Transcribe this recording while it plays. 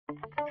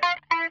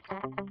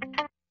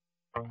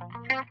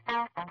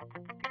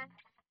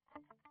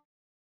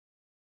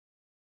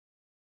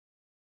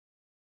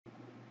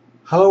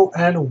Hello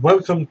and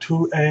welcome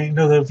to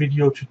another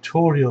video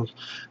tutorial.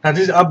 Now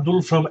this is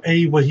Abdul from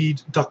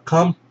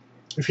awahid.com.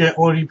 If you've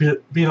already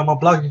been on my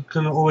blog, you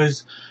can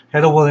always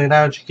head over there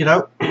now and check it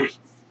out.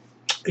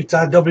 It's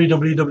at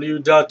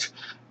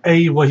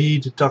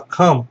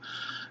www.awahid.com.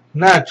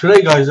 Now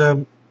today guys,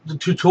 the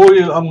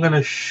tutorial I'm going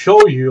to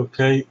show you,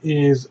 okay,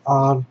 is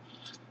on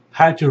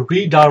how to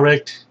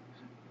redirect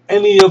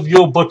any of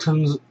your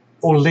buttons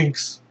or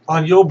links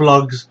on your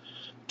blogs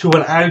to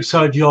an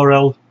outside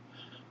URL.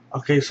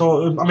 Okay,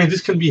 so I mean,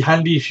 this can be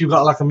handy if you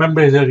got like a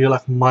members area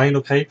like mine.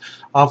 Okay,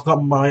 I've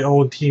got my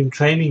own team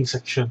training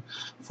section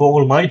for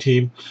all my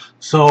team.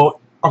 So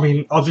I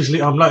mean,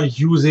 obviously, I'm not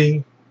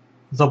using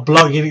the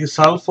plugin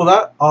itself for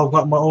that. I've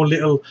got my own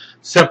little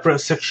separate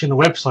section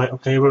website.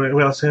 Okay,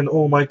 where I send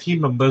all my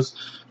team members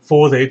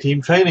for their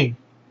team training.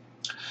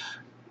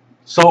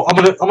 So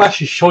I'm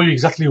actually show you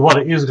exactly what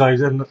it is,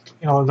 guys, and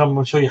I'm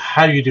gonna show you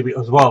how you do it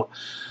as well.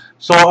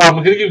 So I'm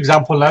gonna give you an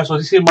example now. So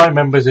this is my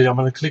members area. I'm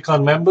gonna click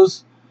on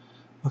members.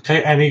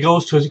 Okay, and it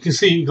goes to, as you can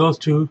see, it goes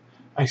to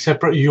a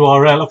separate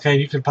URL. Okay,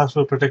 you can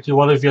password protect it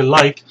whatever you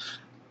like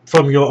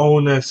from your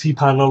own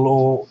cPanel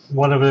or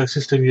whatever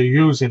system you're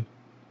using.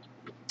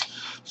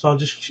 So I'm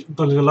just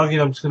going to log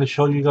in. I'm just going to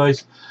show you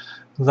guys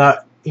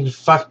that in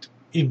fact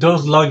it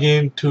does log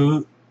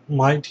into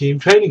my team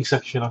training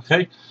section.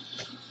 Okay,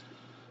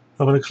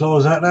 I'm going to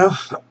close that now.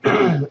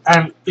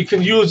 And you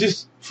can use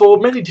this for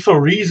many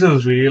different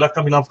reasons, really. Like,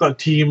 I mean, I've got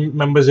team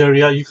members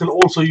area. You can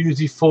also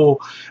use it for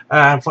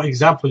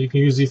example, you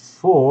can use it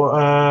for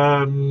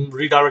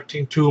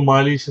redirecting to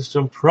My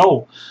System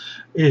Pro.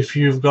 If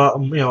you've got,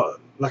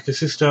 like a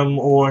system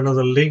or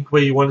another link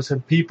where you want to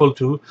send people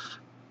to,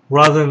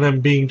 rather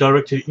than being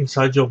directed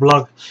inside your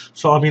blog.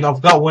 So, I mean,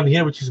 I've got one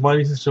here, which is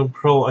My System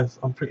Pro.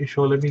 I'm pretty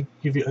sure. Let me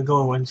give it a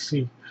go and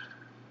see.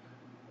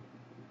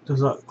 Does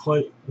that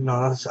quite?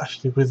 No, that's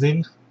actually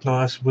within.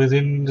 No, that's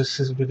within. This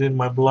is within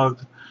my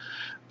blog.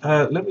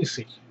 Let me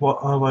see.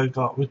 What have I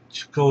got?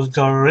 Which goes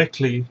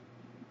directly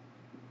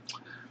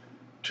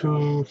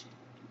to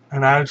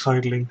an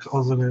outside link,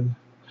 other than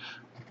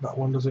that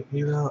one doesn't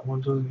either. That one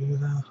doesn't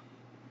either.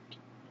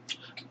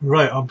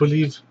 Right, I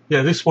believe.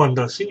 Yeah, this one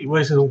does. See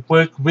where it says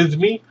 "work with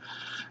me."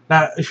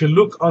 Now, if you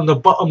look on the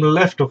bottom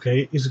left,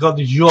 okay, it's got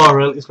the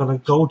URL it's going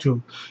to go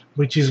to,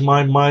 which is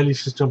my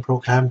System Pro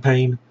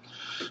campaign.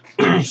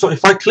 So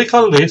if I click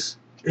on this,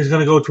 it's going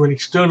to go to an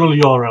external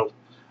URL,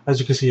 as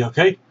you can see.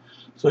 Okay,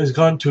 so it's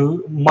gone to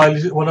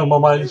one of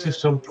my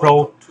System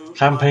Pro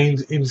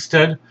campaigns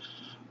instead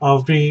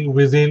of being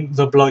within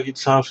the blog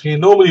itself. So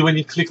normally when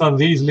you click on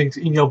these links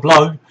in your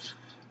blog,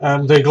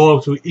 they go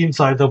to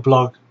inside the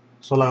blog.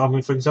 So like, I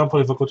mean, for example,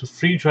 if I go to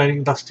free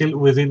training, that's still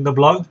within the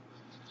blog,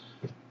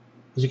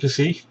 as you can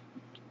see.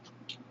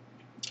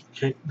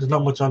 Okay, there's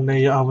not much on there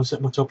yet. I haven't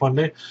set much up on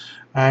there.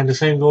 And the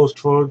same goes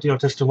for your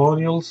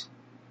testimonials.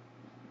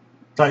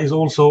 That is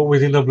also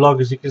within the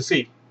blog, as you can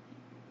see.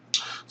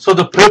 So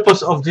the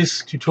purpose of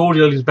this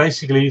tutorial is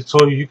basically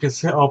so you can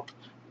set up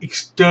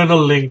external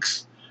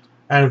links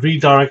and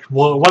redirect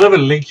whatever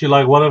link you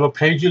like, whatever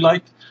page you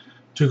like,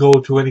 to go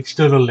to an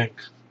external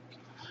link.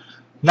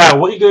 Now,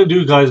 what you're going to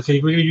do, guys, okay,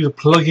 you're going to use a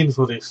plugin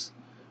for this.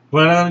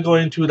 We're not going to go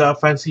into that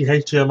fancy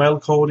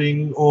HTML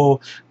coding or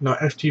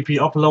FTP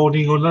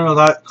uploading or none of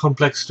that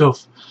complex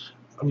stuff.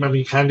 I mean,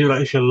 you can do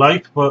that if you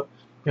like, but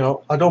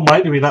I don't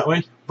mind doing it that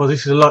way. But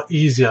this is a lot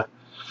easier.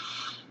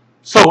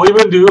 So what you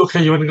want to do,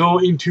 okay, you want to go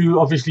into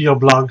obviously your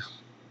blog,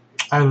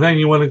 and then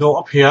you want to go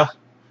up here,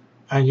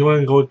 and you want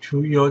to go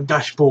to your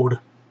dashboard.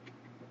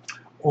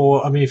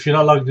 Or, I mean, if you're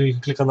not logged in, you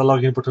can click on the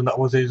login button that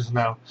was there just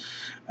now.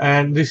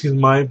 And this is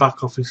my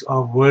back office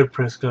of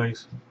WordPress,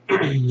 guys.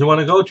 You want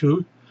to go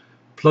to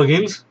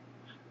plugins,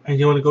 and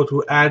you want to go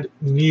to add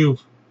new,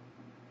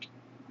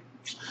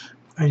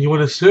 and you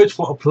want to search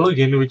for a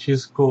plugin which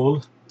is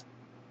called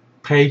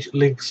page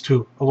links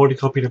to. I've already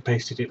copied and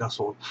pasted it, that's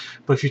all.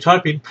 But if you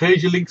type in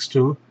page links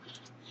to,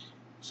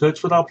 search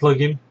for that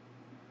plugin,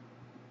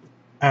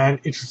 and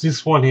it's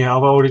this one here.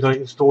 I've already got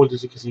it installed,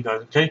 as you can see,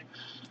 guys. Okay,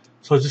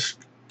 so just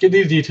get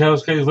these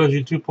details. Okay, it's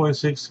version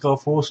 2.6,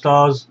 got 4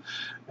 stars,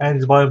 and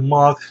it's by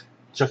Mark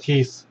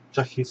Jakeith,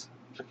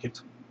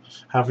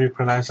 however you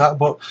pronounce that.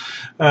 But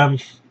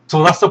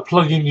so that's the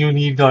plugin you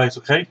need, guys.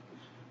 Okay,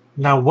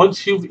 now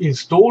once you've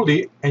installed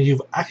it and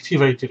you've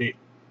activated it,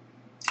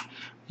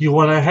 you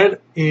want to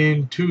head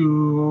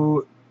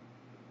into,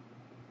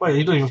 well,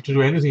 you don't even have to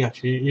do anything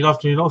actually. You don't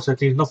have to do no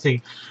settings,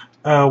 nothing.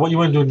 What you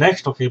want to do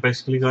next, okay,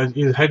 basically, guys,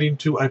 is head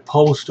into a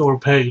post or a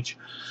page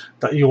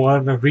that you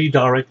want to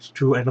redirect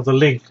to another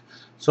link.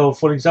 So,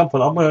 for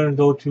example, I'm going to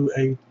go to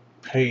a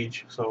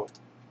page. So,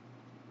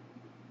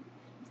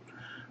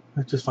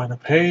 let's just find a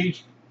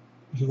page.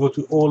 You can go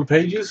to all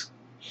pages.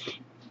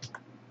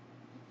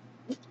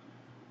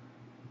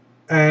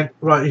 And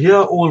right here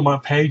are all my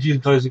pages,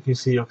 guys, you can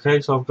see. Okay,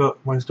 so I've got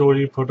my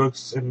story,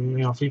 products,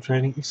 and free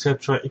training,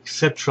 etc.,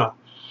 etc.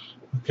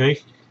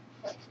 Okay.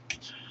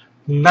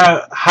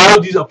 Now, how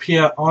these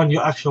appear on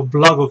your actual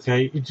blog,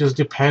 okay, it just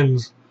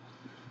depends.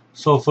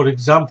 So for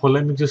example,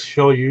 let me just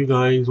show you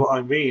guys what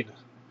I mean.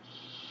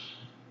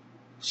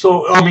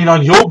 So I mean,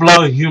 on your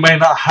blog you may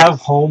not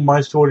have home,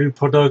 my story,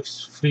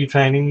 products, free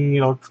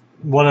training,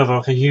 whatever,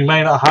 okay, you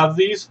may not have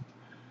these.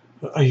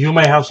 You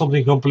may have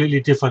something completely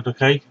different,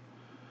 okay.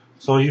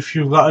 So if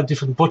you've got a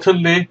different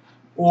button there,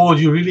 all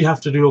you really have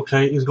to do,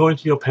 okay, is go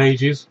into your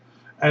pages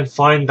and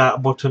find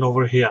that button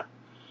over here.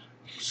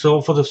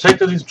 So for the sake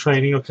of this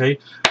training, okay,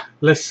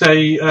 let's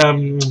say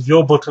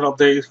your button up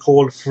there is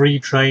called free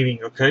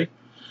training, okay.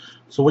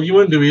 So what you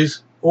want to do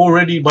is,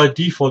 already by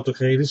default,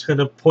 okay, this is going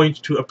to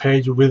point to a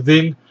page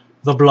within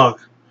the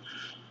blog.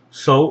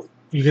 So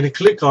you're going to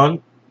click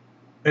on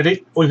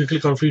edit, or you can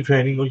click on free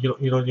training, or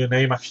your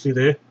name actually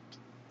there.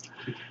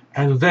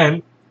 And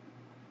then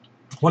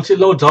once it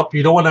loads up,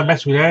 you don't want to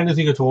mess with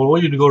anything at all.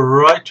 You need to go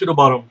right to the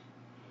bottom.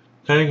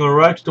 Okay, go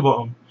right to the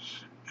bottom,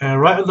 and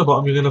right at the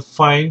bottom you're going to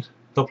find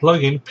the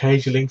plugin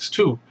page links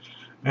to.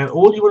 And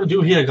all you want to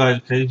do here, guys,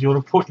 okay, is you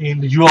want to put in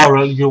the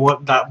URL you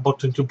want that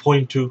button to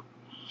point to.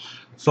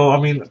 So I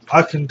mean,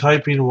 I can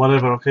type in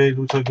whatever, okay,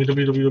 which is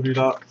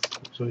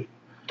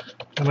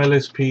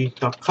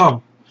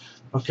www.mlsp.com.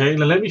 Okay,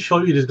 now let me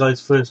show you this,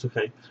 guys, first.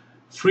 Okay,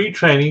 free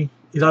training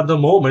is at the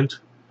moment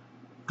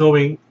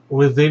going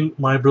within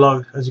my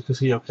blog, as you can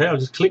see. Okay, I'll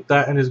just click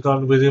that and it's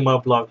gone within my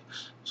blog.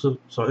 So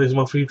there's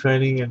my free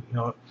training, and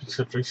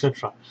etc,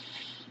 etc.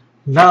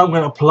 Now I'm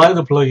going to apply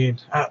the plugin,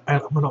 and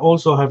I'm going to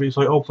also have it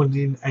so I open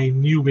in a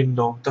new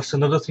window. That's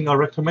another thing I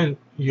recommend,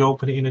 you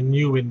open it in a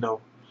new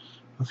window.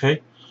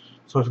 Okay,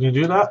 so if you can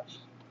do that,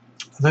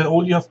 then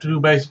all you have to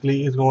do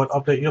basically is go and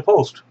update your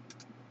post.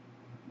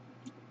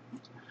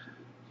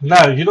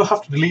 Now you don't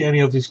have to delete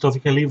any of this stuff.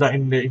 You can leave that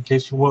in there in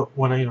case you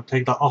want to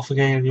take that off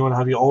again and you want to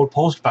have your old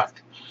post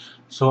back.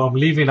 So I'm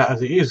leaving that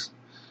as it is.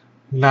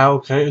 Now,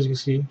 okay, as you can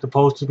see, the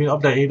post has been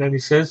updated and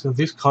it says that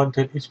this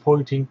content is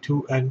pointing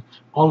to an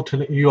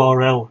alternate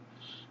URL.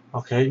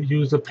 Okay,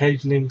 use the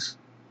page links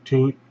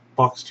to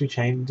box to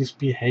change this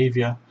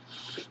behavior.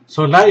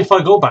 So now if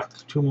I go back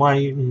to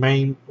my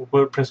main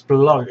WordPress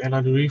blog and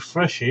I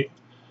refresh it,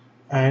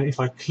 and if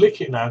I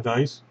click it now,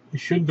 guys, it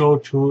should go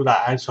to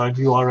that outside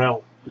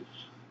URL.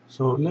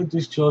 So let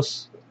this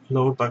just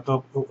load back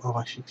up. Oh, I've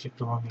actually clicked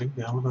the wrong link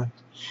there, haven't I?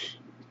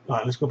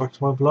 Alright, let's go back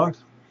to my blog.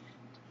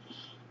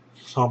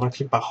 So I'm going to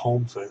click back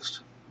home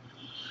first.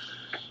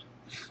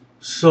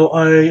 So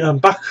I am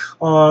back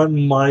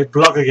on my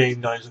blog again,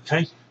 guys,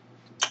 okay?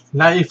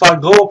 Now if I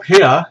go up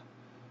here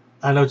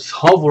and I just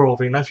hover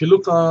over it, now if you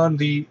look on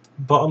the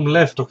bottom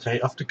left,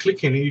 okay, after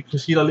clicking it, you can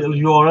see that little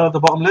URL at the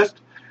bottom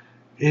left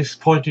is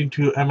pointing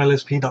to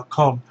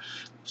mlsp.com.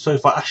 So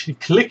if I actually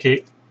click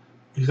it,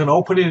 it's going to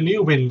open in a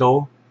new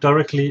window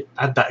directly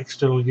at that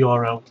external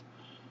URL.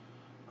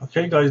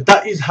 Okay, guys,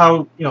 that is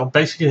how,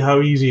 basically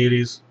how easy it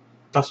is.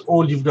 That's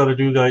all you've got to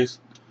do, guys.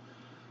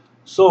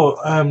 So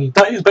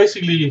that is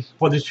basically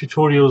what this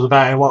tutorial is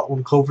about and what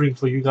I'm covering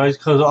for you guys,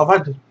 because I've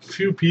had a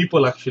few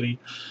people actually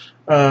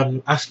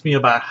ask me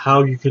about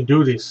how you can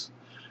do this,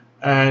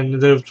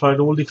 and they've tried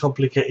all the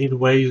complicated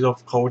ways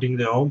of coding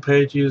their own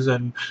pages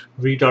and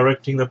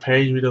redirecting the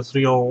page with a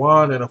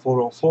 301 and a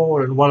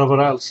 404 and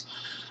whatever else.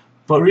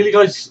 But really,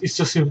 guys, it's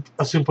just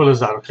as simple as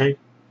that, okay?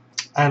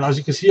 And as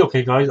you can see,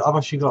 okay, guys, I've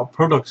actually got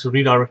products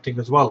redirecting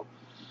as well.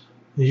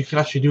 You can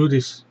actually do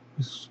this.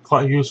 It's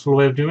quite a useful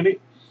way of doing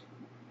it.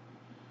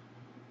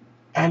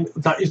 And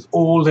that is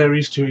all there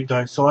is to it,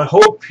 guys. So I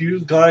hope you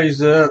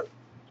guys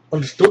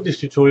understood this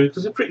tutorial,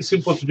 because it's pretty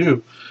simple to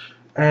do.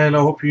 And I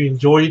hope you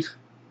enjoyed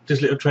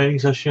this little training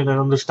session and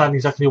understand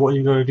exactly what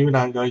you're going to do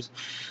now, guys.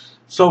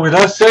 So with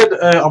that said,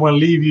 I'm going to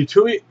leave you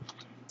to it.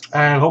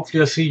 And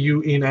hopefully I'll see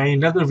you in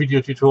another video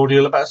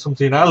tutorial about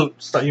something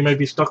else that you may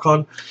be stuck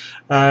on.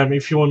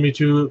 If you want me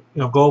to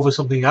go over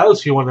something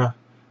else you want to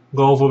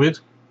go over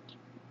with,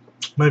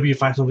 maybe you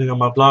find something on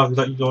my blog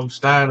that you don't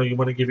understand or you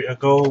want to give it a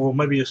go, or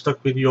maybe you're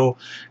stuck with your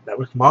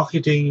network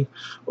marketing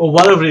or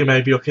whatever it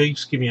may be, okay,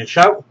 just give me a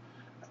shout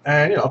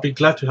and I'll be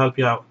glad to help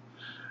you out.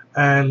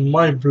 And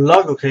my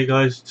blog, okay,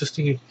 guys, just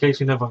in case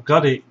you never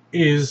got it,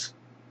 is,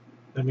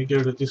 let me get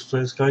rid of this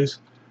first, guys,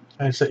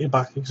 and set it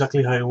back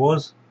exactly how it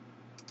was.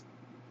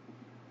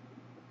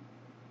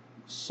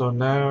 So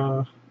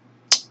now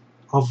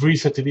I've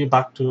reset it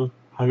back to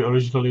how it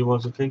originally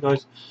was, okay,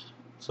 guys.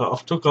 So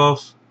I've took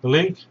off the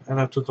link and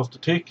I took off the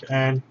tick,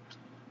 and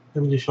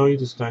let me just show you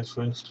this, guys,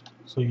 first,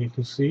 so you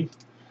can see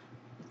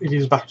it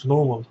is back to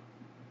normal.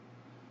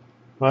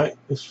 Right,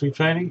 it's free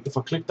training. If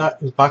I click that,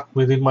 it's back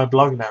within my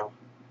blog now.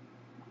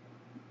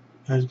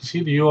 As you can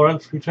see, the URL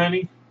free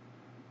training,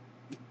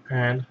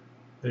 and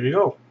there you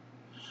go.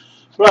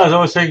 Right, as I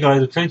was saying,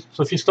 guys, okay,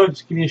 so if you're stuck,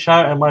 just give me a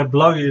shout, and my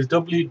blog is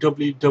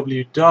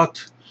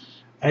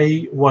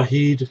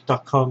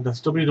www.awaheed.com.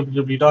 That's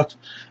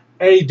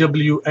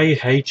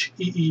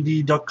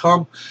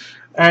www.awaheed.com,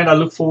 and I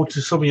look forward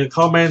to some of your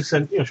comments,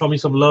 and show me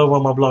some love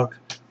on my blog.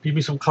 Give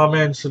me some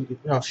comments and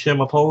share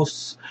my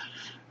posts,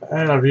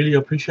 and I really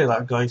appreciate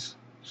that, guys.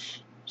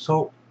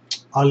 So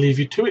I'll leave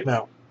you to it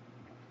now.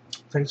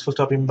 Thanks for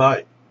stopping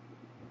by.